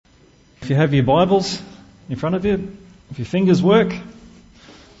If you have your Bibles in front of you, if your fingers work,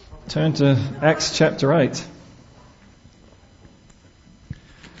 turn to Acts chapter 8.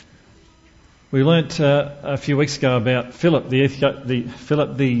 We learnt a few weeks ago about Philip the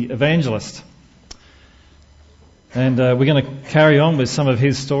evangelist. And we're going to carry on with some of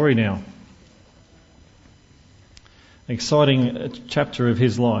his story now. An exciting chapter of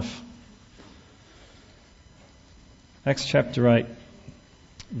his life. Acts chapter 8,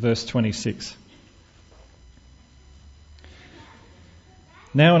 verse 26.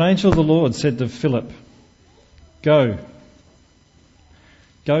 Now an angel of the Lord said to Philip, Go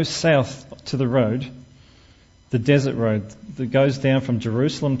south to the road, the desert road that goes down from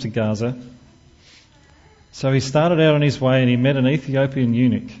Jerusalem to Gaza. So he started out on his way and he met an Ethiopian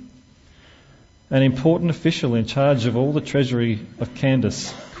eunuch, an important official in charge of all the treasury of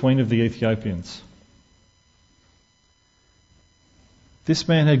Candace, queen of the Ethiopians. This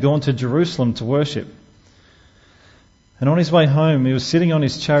man had gone to Jerusalem to worship. And on his way home, he was sitting on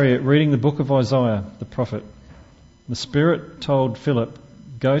his chariot reading the book of Isaiah, the prophet. The Spirit told Philip,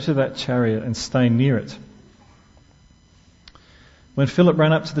 Go to that chariot and stay near it. When Philip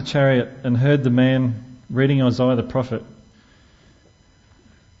ran up to the chariot and heard the man reading Isaiah the prophet,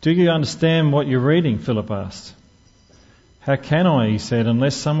 Do you understand what you're reading? Philip asked. How can I, he said,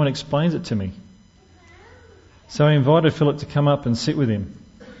 unless someone explains it to me? So he invited Philip to come up and sit with him.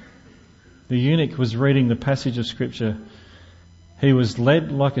 The eunuch was reading the passage of Scripture. He was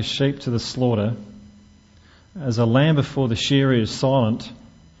led like a sheep to the slaughter, as a lamb before the shearer is silent,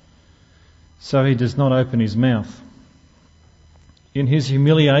 so he does not open his mouth. In his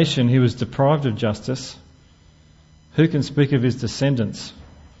humiliation he was deprived of justice. Who can speak of his descendants?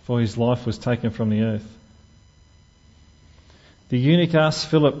 For his life was taken from the earth. The eunuch asked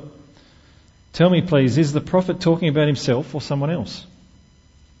Philip, Tell me please, is the prophet talking about himself or someone else?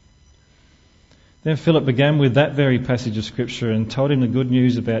 Then Philip began with that very passage of Scripture and told him the good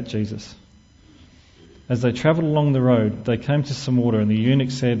news about Jesus. As they travelled along the road, they came to some water, and the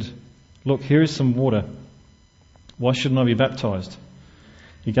eunuch said, Look, here is some water. Why shouldn't I be baptised?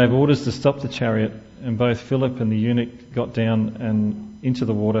 He gave orders to stop the chariot, and both Philip and the eunuch got down and into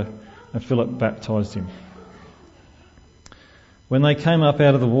the water, and Philip baptised him. When they came up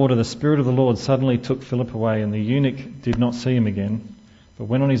out of the water, the Spirit of the Lord suddenly took Philip away, and the eunuch did not see him again, but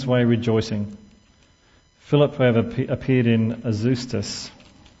went on his way rejoicing. Philip, however, appeared in Azotus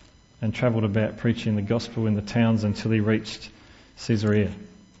and travelled about preaching the gospel in the towns until he reached Caesarea.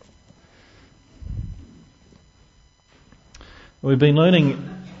 We've been learning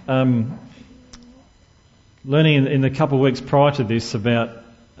in the couple of weeks prior to this about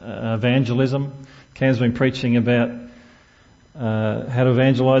evangelism. Cam's been preaching about how to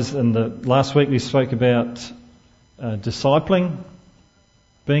evangelise, and last week we spoke about discipling,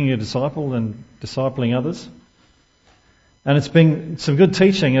 being a disciple and discipling others. And it's been some good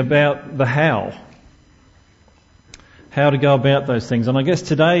teaching about the how to go about those things. And I guess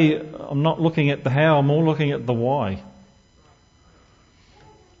today I'm not looking at the how, I'm more looking at the why.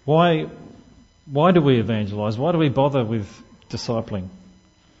 Why do we evangelise? Why do we bother with discipling?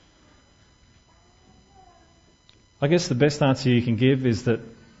 I guess the best answer you can give is that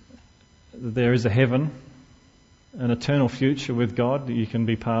there is a heaven, an eternal future with God that you can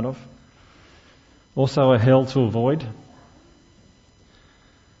be part of. Also a hell to avoid.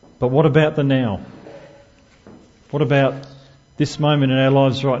 But what about the now? What about this moment in our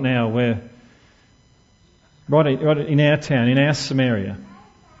lives right now where, right in our town, in our Samaria,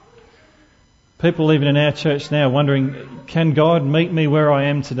 people even in our church now wondering, can God meet me where I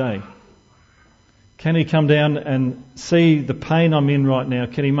am today? Can He come down and see the pain I'm in right now?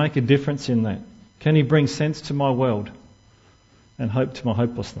 Can He make a difference in that? Can He bring sense to my world and hope to my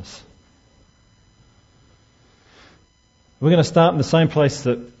hopelessness? We're going to start in the same place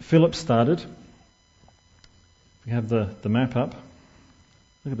that Philip started. We have the map up.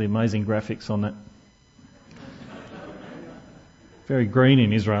 Look at the amazing graphics on that. Very green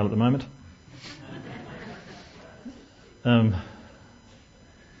in Israel at the moment.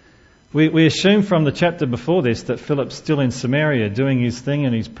 We assume from the chapter before this that Philip's still in Samaria doing his thing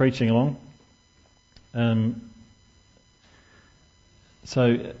and he's preaching along.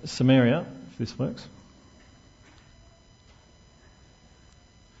 So Samaria, if this works.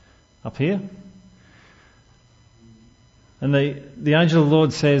 Up here. And the angel of the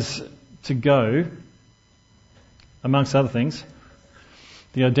Lord says to go, amongst other things,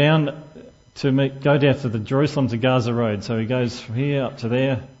 go down to the Jerusalem to Gaza road. So he goes from here up to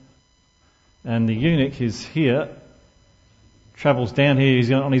there. And the eunuch is here, travels down here,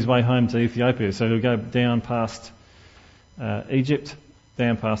 he's on his way home to Ethiopia. So he'll go down past Egypt,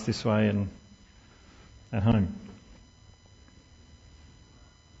 down past this way and at home.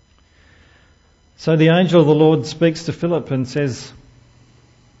 So the angel of the Lord speaks to Philip and says,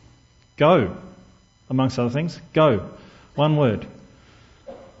 go, amongst other things, go. One word.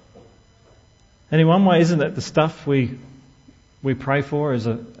 And in one way, isn't that the stuff we pray for as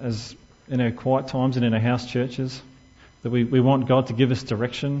in our quiet times and in our house churches? That we want God to give us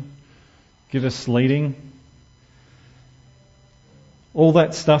direction, give us leading. All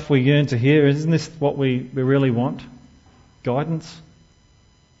that stuff we yearn to hear, isn't this what we really want? Guidance.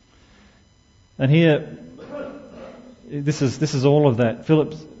 And here, this is all of that.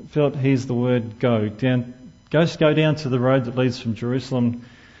 Philip hears the word go. Go down to the road that leads from Jerusalem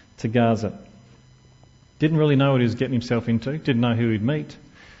to Gaza. Didn't really know what he was getting himself into. Didn't know who he'd meet.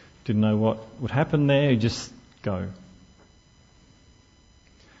 Didn't know what would happen there. He'd just go. You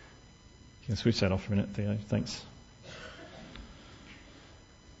can switch that off for a minute, Theo. Thanks.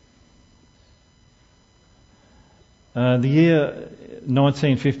 The year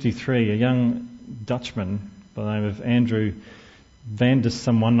 1953, a young Dutchman by the name of Andrew van der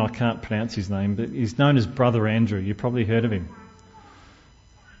someone, I can't pronounce his name, but he's known as Brother Andrew. You've probably heard of him.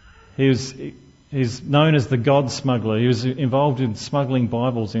 He's known as the God smuggler. He was involved in smuggling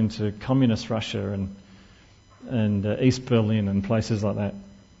Bibles into communist Russia and East Berlin and places like that.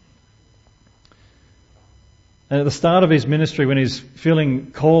 And at the start of his ministry, when he's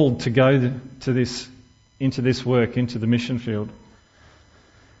feeling called to go into this work, into the mission field,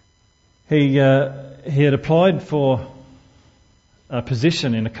 he had applied for a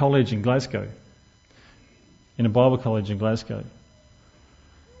position in a college in Glasgow, in a Bible college in Glasgow.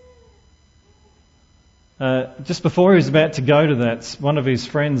 Just before he was about to go to that, one of his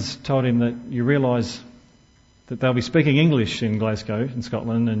friends told him that you realise that they'll be speaking English in Glasgow, in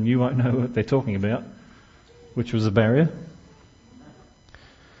Scotland, and you won't know what they're talking about, which was a barrier.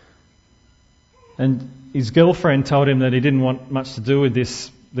 And his girlfriend told him that he didn't want much to do with this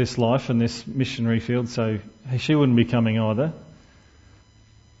life and this missionary field, so she wouldn't be coming either.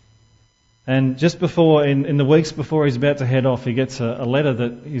 And just before, in the weeks before he's about to head off, he gets a letter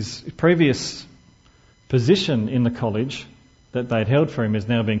that his previous position in the college that they'd held for him has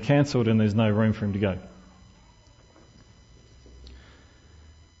now been cancelled and there's no room for him to go.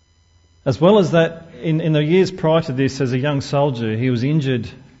 As well as that, in the years prior to this, as a young soldier, he was injured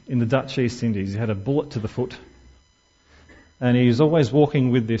in the Dutch East Indies. He had a bullet to the foot. And he was always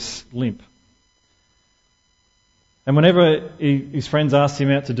walking with this limp. And whenever his friends asked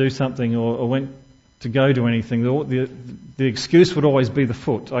him out to do something or went to go do anything, the excuse would always be the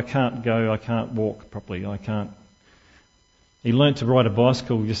foot. I can't go, I can't walk properly, I can't. He learnt to ride a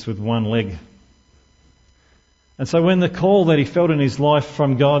bicycle just with one leg. And so when the call that he felt in his life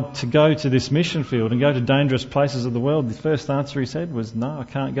from God to go to this mission field and go to dangerous places of the world, the first answer he said was, no, I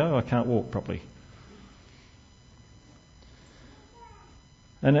can't go, I can't walk properly.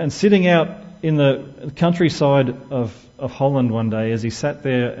 And sitting out in the countryside of Holland one day, as he sat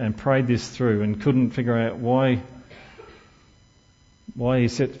there and prayed this through and couldn't figure out why he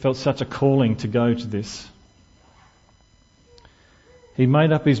felt such a calling to go to this, he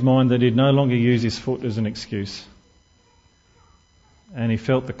made up his mind that he'd no longer use his foot as an excuse. And he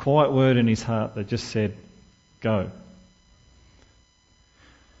felt the quiet word in his heart that just said, go.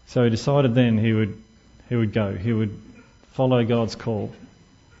 So he decided then he would go. He would follow God's call.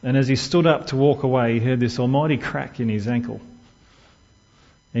 And as he stood up to walk away, he heard this almighty crack in his ankle.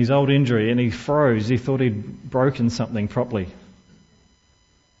 His old injury, and he froze. He thought he'd broken something properly.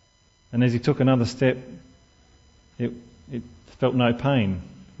 And as he took another step, it felt no pain.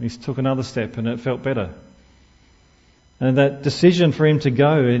 He took another step and it felt better. And that decision for him to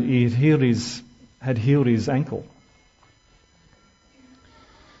go, he had healed his ankle.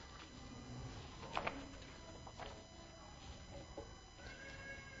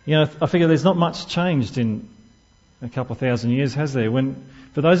 You know, I figure there's not much changed in a couple of thousand years, has there?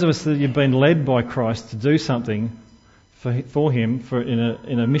 For those of us that have been led by Christ to do something for Him,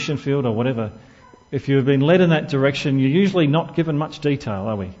 in a mission field or whatever, if you've been led in that direction, you're usually not given much detail,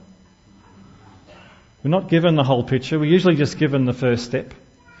 are we? We're not given the whole picture. We're usually just given the first step.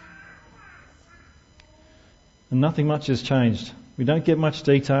 And nothing much has changed. We don't get much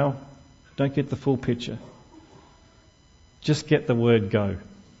detail. Don't get the full picture. Just get the word go.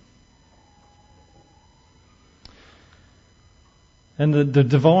 And the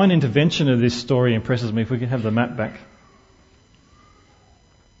divine intervention of this story impresses me. If we can have the map back.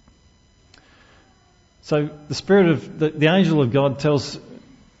 So the spirit of the angel of God tells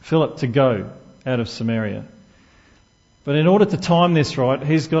Philip to go out of Samaria. But in order to time this right,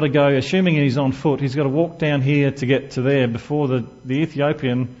 he's got to go, assuming he's on foot, he's got to walk down here to get to there before the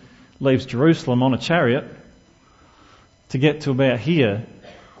Ethiopian leaves Jerusalem on a chariot to get to about here.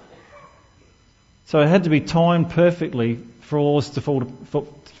 So it had to be timed perfectly for all this to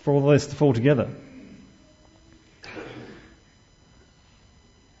fall together.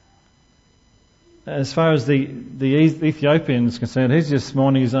 As far as the Ethiopian is concerned, he's just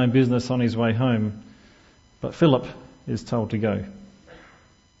minding his own business on his way home. But Philip is told to go.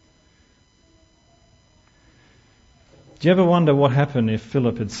 Do you ever wonder what happened if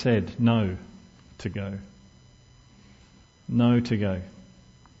Philip had said no to go? No to go.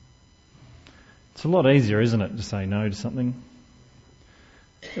 It's a lot easier, isn't it, to say no to something?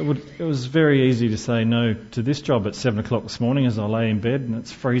 It was very easy to say no to this job at 7 o'clock this morning as I lay in bed and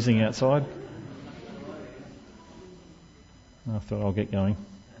it's freezing outside. I thought I'll get going.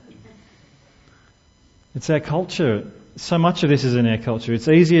 It's our culture. So much of this is in our culture. It's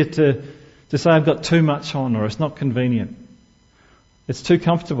easier to say I've got too much on, or it's not convenient. It's too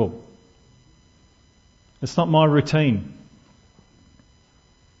comfortable. It's not my routine.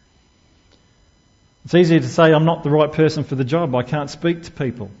 It's easier to say I'm not the right person for the job. I can't speak to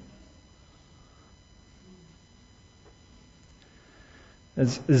people.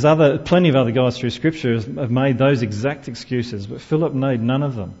 There's plenty of other guys through Scripture have made those exact excuses, but Philip made none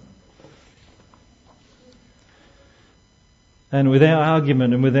of them. And without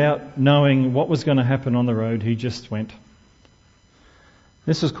argument and without knowing what was going to happen on the road, he just went.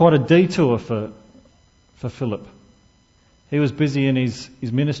 This was quite a detour for Philip. He was busy in his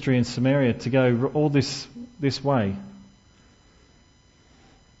ministry in Samaria to go all this way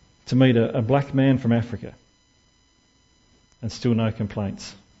to meet a black man from Africa. And still no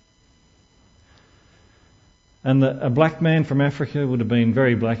complaints. And a black man from Africa would have been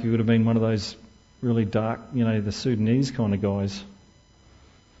very black. He would have been one of those really dark, the Sudanese kind of guys.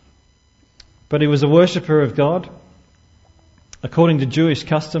 But he was a worshipper of God. According to Jewish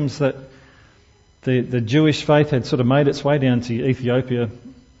customs, that the Jewish faith had sort of made its way down to Ethiopia.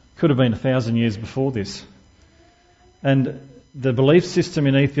 Could have been 1,000 years before this. And the belief system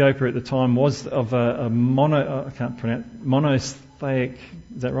in Ethiopia at the time was of a monotheistic,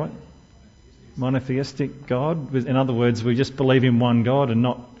 is that right? Monotheistic God. In other words, we just believe in one God and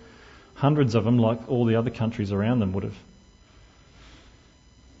not hundreds of them like all the other countries around them would have.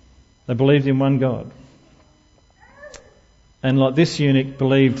 They believed in one God. And like this eunuch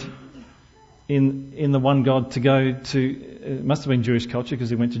believed in the one God to go to, it must have been Jewish culture because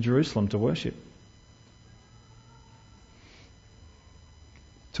he went to Jerusalem to worship.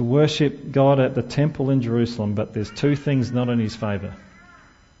 To worship God at the temple in Jerusalem, but there's two things not in his favour.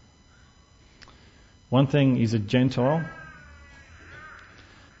 One thing, he's a Gentile,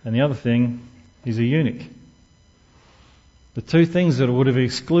 and the other thing, he's a eunuch. The two things that would have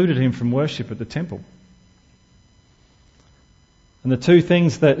excluded him from worship at the temple. And the two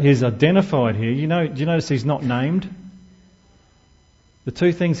things that he's identified here, do you notice he's not named? The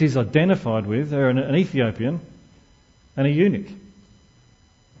two things he's identified with are an Ethiopian and a eunuch.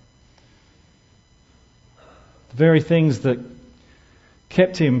 The very things that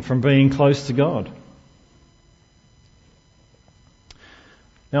kept him from being close to God.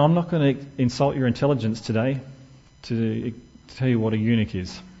 Now, I'm not going to insult your intelligence today to tell you what a eunuch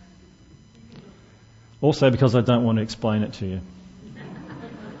is. Also because I don't want to explain it to you.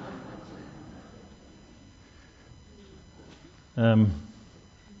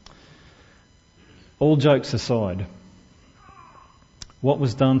 All jokes aside, what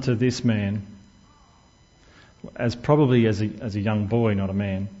was done to this man, probably as a young boy, not a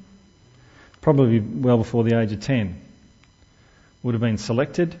man, probably well before the age of 10, would have been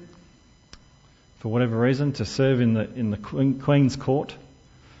selected for whatever reason to serve in the Queen's court,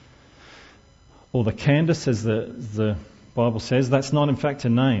 or the Candace, as the Bible says. That's not in fact a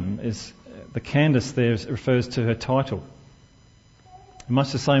name. The Candace there refers to her title. In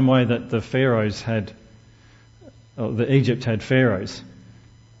much the same way that the Egypt had pharaohs.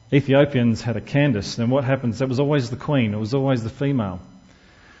 Ethiopians had a Candace, and what happens? It was always the queen. It was always the female.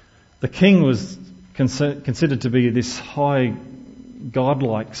 The king was considered to be this high,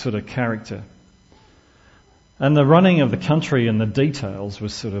 godlike sort of character, and the running of the country and the details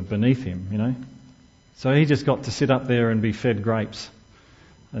was sort of beneath him, So he just got to sit up there and be fed grapes.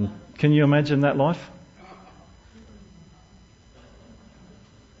 And can you imagine that life?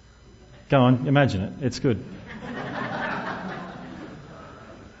 Go on, imagine it. It's good.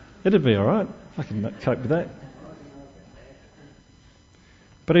 It'd be all right. I can cope with that.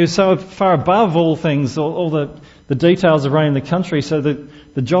 But he was so far above all things, all the details of running the country, so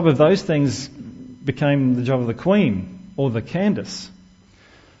that the job of those things became the job of the queen or the Candace.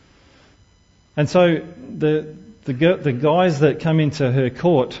 And so the guys that come into her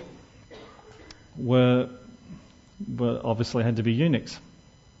court were obviously had to be eunuchs,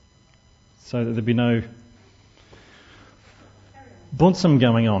 so that there'd be no bunsum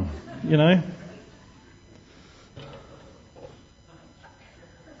going on, you know.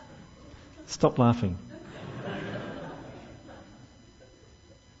 Stop laughing.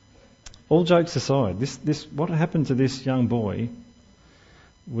 All jokes aside, this what happened to this young boy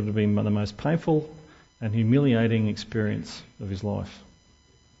would have been the most painful and humiliating experience of his life.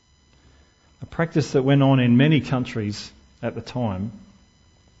 A practice that went on in many countries at the time,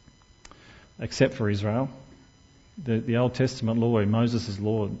 except for Israel. The Old Testament law, Moses'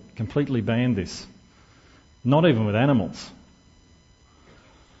 law, completely banned this. Not even with animals.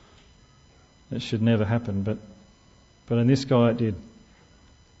 It should never happen, but in this guy it did.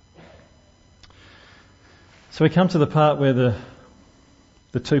 So we come to the part where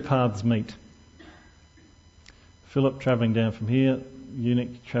the two paths meet. Philip travelling down from here,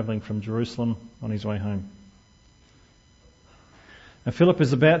 Eunuch travelling from Jerusalem on his way home. And Philip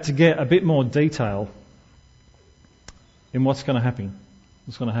is about to get a bit more detail in what's going to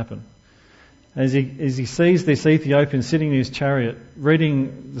happen. As he sees this Ethiopian sitting in his chariot,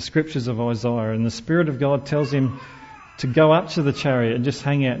 reading the scriptures of Isaiah, and the Spirit of God tells him to go up to the chariot and just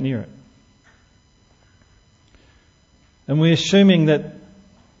hang out near it. And we're assuming that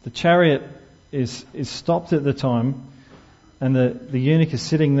the chariot is stopped at the time, and the eunuch is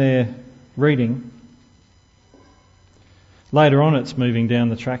sitting there reading. Later on it's moving down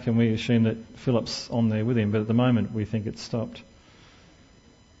the track, and we assume that Philip's on there with him, but at the moment we think it's stopped.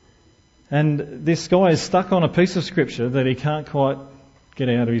 And this guy is stuck on a piece of scripture that he can't quite get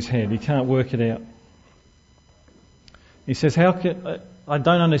out of his head. He can't work it out. He says, I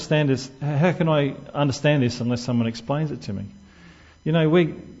don't understand this. How can I understand this unless someone explains it to me? You know,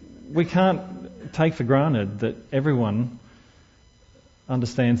 we can't take for granted that everyone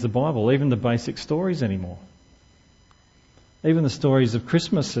understands the Bible, even the basic stories anymore. Even the stories of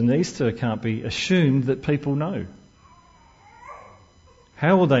Christmas and Easter can't be assumed that people know.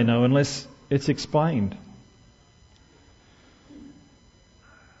 How will they know unless it's explained?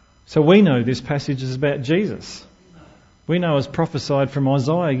 So we know this passage is about Jesus. We know it's prophesied from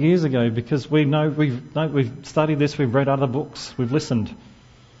Isaiah years ago because we know we've studied this, we've read other books, we've listened.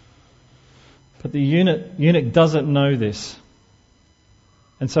 But the eunuch doesn't know this.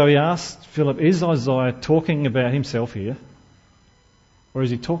 And so he asked Philip, is Isaiah talking about himself here? Or is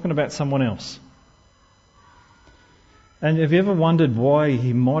he talking about someone else? And have you ever wondered why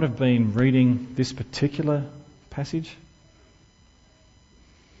he might have been reading this particular passage?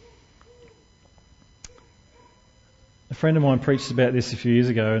 A friend of mine preached about this a few years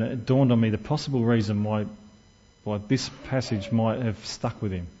ago, and it dawned on me the possible reason why this passage might have stuck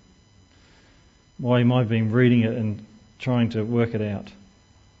with him. Why he might have been reading it and trying to work it out.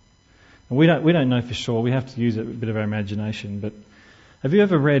 And we don't know for sure. We have to use a bit of our imagination. But have you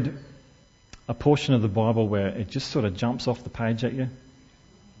ever read a portion of the Bible where it just sort of jumps off the page at you?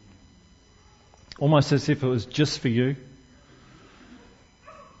 Almost as if it was just for you.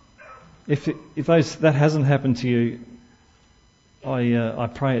 If that hasn't happened to you, I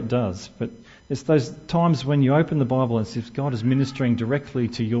pray it does. But it's those times when you open the Bible and see if God is ministering directly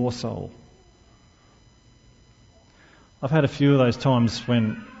to your soul. I've had a few of those times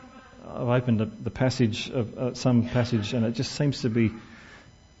when I've opened the passage of some passage, and it just seems to be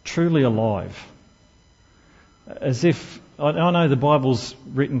truly alive. As if, I know the Bible's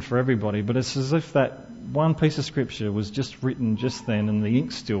written for everybody, but it's as if that one piece of scripture was just written just then and the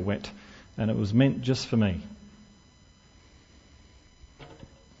ink's still wet and it was meant just for me.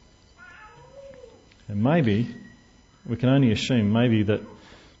 And maybe, we can only assume maybe that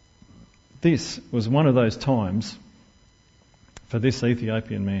this was one of those times for this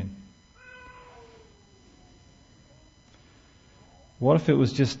Ethiopian man. What if it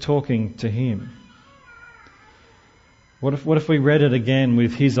was just talking to him? What if we read it again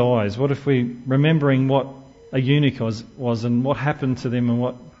with his eyes? What if we, remembering what a eunuch was and what happened to them and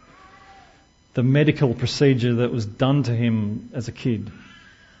what the medical procedure that was done to him as a kid,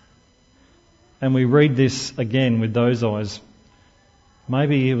 and we read this again with those eyes,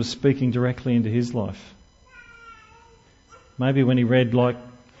 maybe he was speaking directly into his life. Maybe when he read like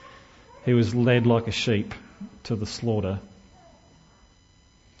he was led like a sheep to the slaughter.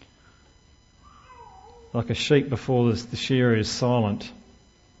 Like a sheep before the shearer is silent,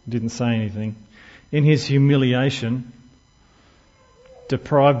 didn't say anything. In his humiliation,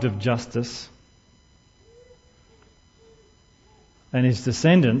 deprived of justice, and his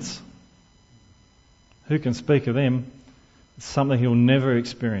descendants, who can speak of them, It's something he'll never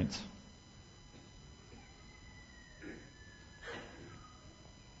experience.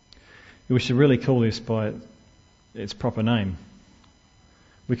 We should really call this by its proper name.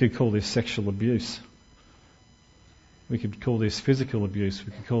 We could call this sexual abuse. We could call this physical abuse.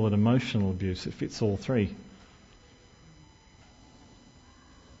 We could call it emotional abuse. It fits all three.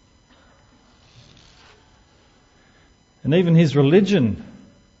 And even his religion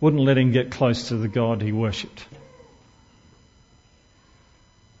wouldn't let him get close to the God he worshipped.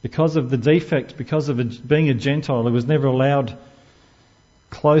 Because of the defect, because of being a Gentile, he was never allowed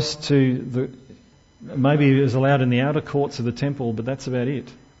close to maybe he was allowed in the outer courts of the temple, but that's about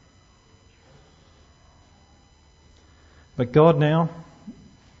it. But God now,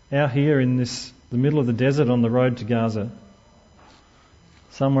 out here in the middle of the desert on the road to Gaza,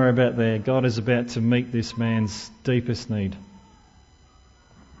 somewhere about there, God is about to meet this man's deepest need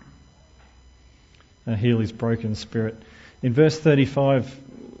and heal his broken spirit. In verse 35,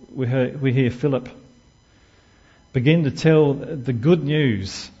 we hear Philip begin to tell the good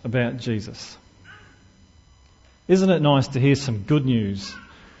news about Jesus. Isn't it nice to hear some good news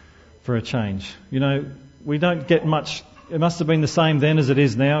for a change? You know, we don't get much. It must have been the same then as it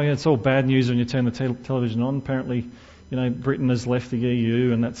is now. It's all bad news when you turn the television on. Apparently, Britain has left the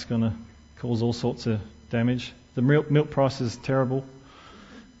EU and that's going to cause all sorts of damage. The milk price is terrible,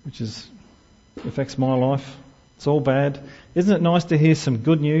 which affects my life. It's all bad. Isn't it nice to hear some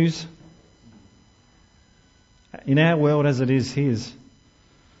good news in our world as it is his?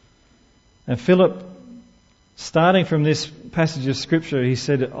 And Philip, starting from this passage of Scripture, he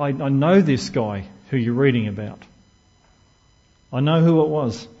said, I know this guy who you're reading about. I know who it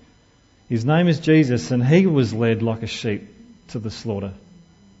was. His name is Jesus, and he was led like a sheep to the slaughter.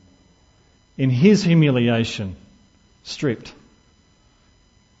 In his humiliation, stripped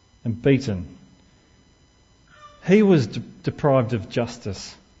and beaten. He was deprived of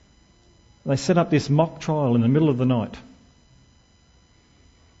justice. They set up this mock trial in the middle of the night.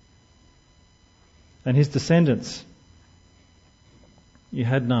 And his descendants, you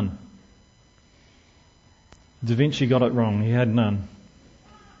had none. Da Vinci got it wrong. He had none.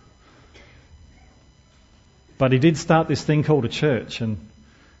 But he did start this thing called a church. And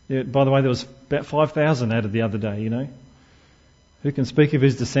by the way, there was about 5,000 added the other day, Who can speak of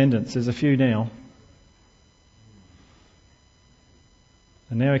his descendants? There's a few now.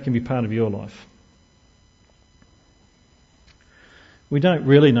 And now it can be part of your life. We don't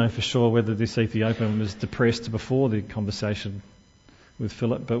really know for sure whether this Ethiopian was depressed before the conversation with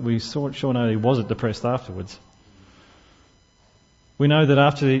Philip, but we sure know he wasn't depressed afterwards. We know that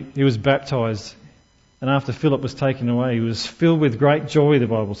after he was baptised and after Philip was taken away, he was filled with great joy, the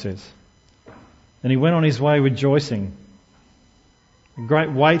Bible says. And he went on his way rejoicing. A great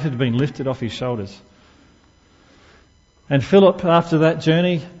weight had been lifted off his shoulders. And Philip, after that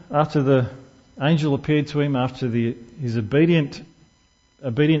journey, after the angel appeared to him, after his obedience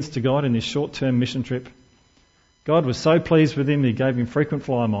to God in this short-term mission trip, God was so pleased with him, he gave him frequent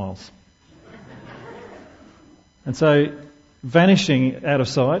flyer miles. And so, vanishing out of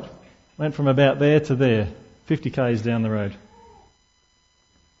sight, went from about there to there, 50 k's down the road.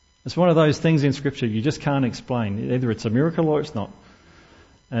 It's one of those things in Scripture you just can't explain. Either it's a miracle or it's not.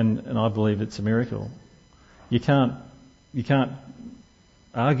 And I believe it's a miracle. You can't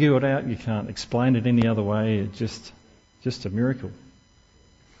argue it out. You can't explain it any other way. It's just a miracle.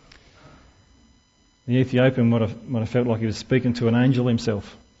 The Ethiopian might have felt like he was speaking to an angel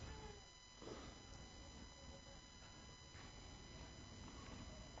himself.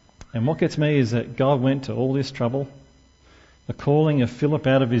 And what gets me is that God went to all this trouble, the calling of Philip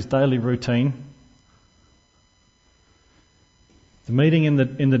out of his daily routine, the meeting in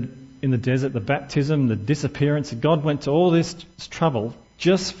the desert, the baptism, the disappearance. God went to all this trouble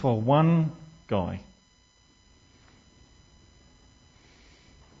just for one guy.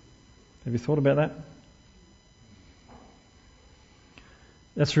 Have you thought about that?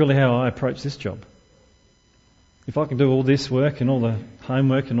 That's really how I approach this job. If I can do all this work and all the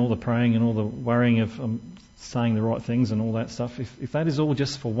homework and all the praying and all the worrying of saying the right things and all that stuff, if that is all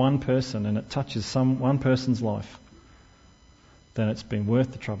just for one person and it touches one person's life, then it's been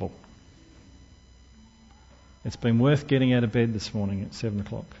worth the trouble. It's been worth getting out of bed this morning at 7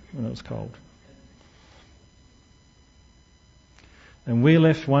 o'clock when it was cold. And we're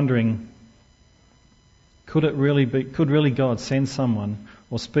left wondering, could really God send someone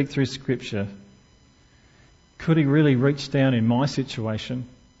or speak through Scripture? Could he really reach down in my situation,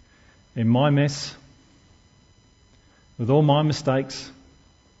 in my mess, with all my mistakes,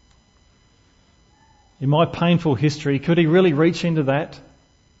 in my painful history? Could he really reach into that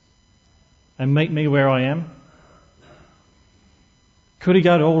and meet me where I am? Could he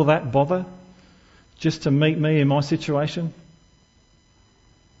go to all of that bother just to meet me in my situation?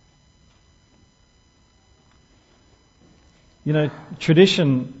 You know,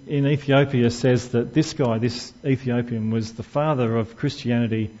 tradition in Ethiopia says that this guy, this Ethiopian, was the father of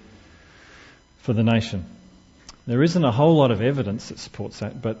Christianity for the nation. There isn't a whole lot of evidence that supports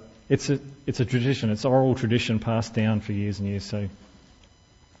that, but it's a tradition. It's oral tradition passed down for years and years, so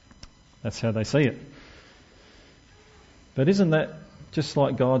that's how they see it. But isn't that just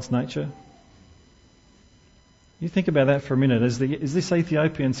like God's nature? You think about that for a minute. As this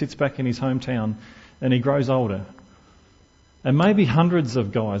Ethiopian sits back in his hometown and he grows older, and maybe hundreds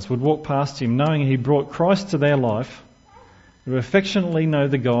of guys would walk past him knowing he brought Christ to their life, who affectionately know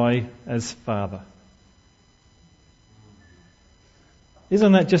the guy as Father.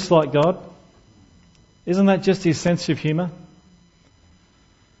 Isn't that just like God? Isn't that just his sense of humour?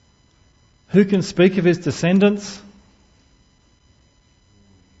 Who can speak of his descendants?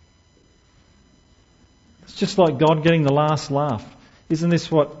 It's just like God getting the last laugh. Isn't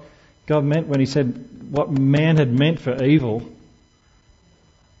this what God meant when he said, what man had meant for evil,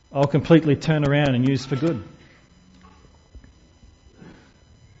 I'll completely turn around and use for good?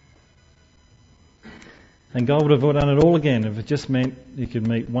 And God would have done it all again if it just meant he could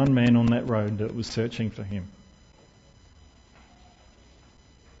meet one man on that road that was searching for him.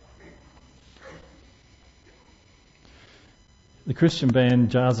 The Christian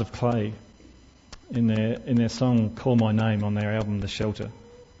band Jars of Clay, in their song Call My Name on their album The Shelter,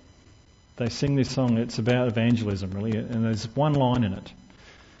 they sing this song. It's about evangelism, really, and there's one line in it.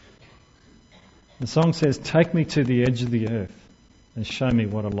 The song says, "Take me to the edge of the earth and show me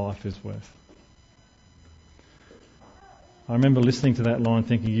what a life is worth." I remember listening to that line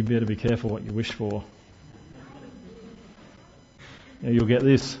thinking, you better be careful what you wish for. You'll get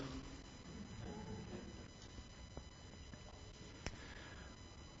this.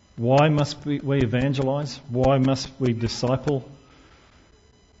 Why must we evangelise? Why must we disciple?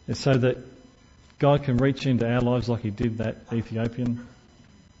 It's so that God can reach into our lives like he did that Ethiopian,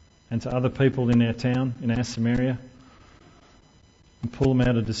 and to other people in our town, in our Samaria, and pull them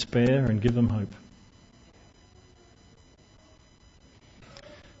out of despair and give them hope.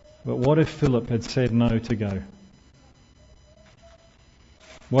 But what if Philip had said no to go?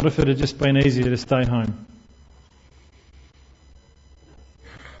 What if it had just been easier to stay home?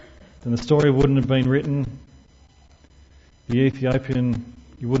 Then the story wouldn't have been written. The Ethiopian,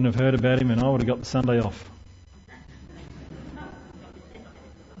 you wouldn't have heard about him, and I would have got the Sunday off.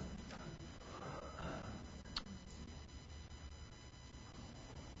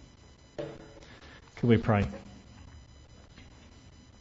 Could we pray?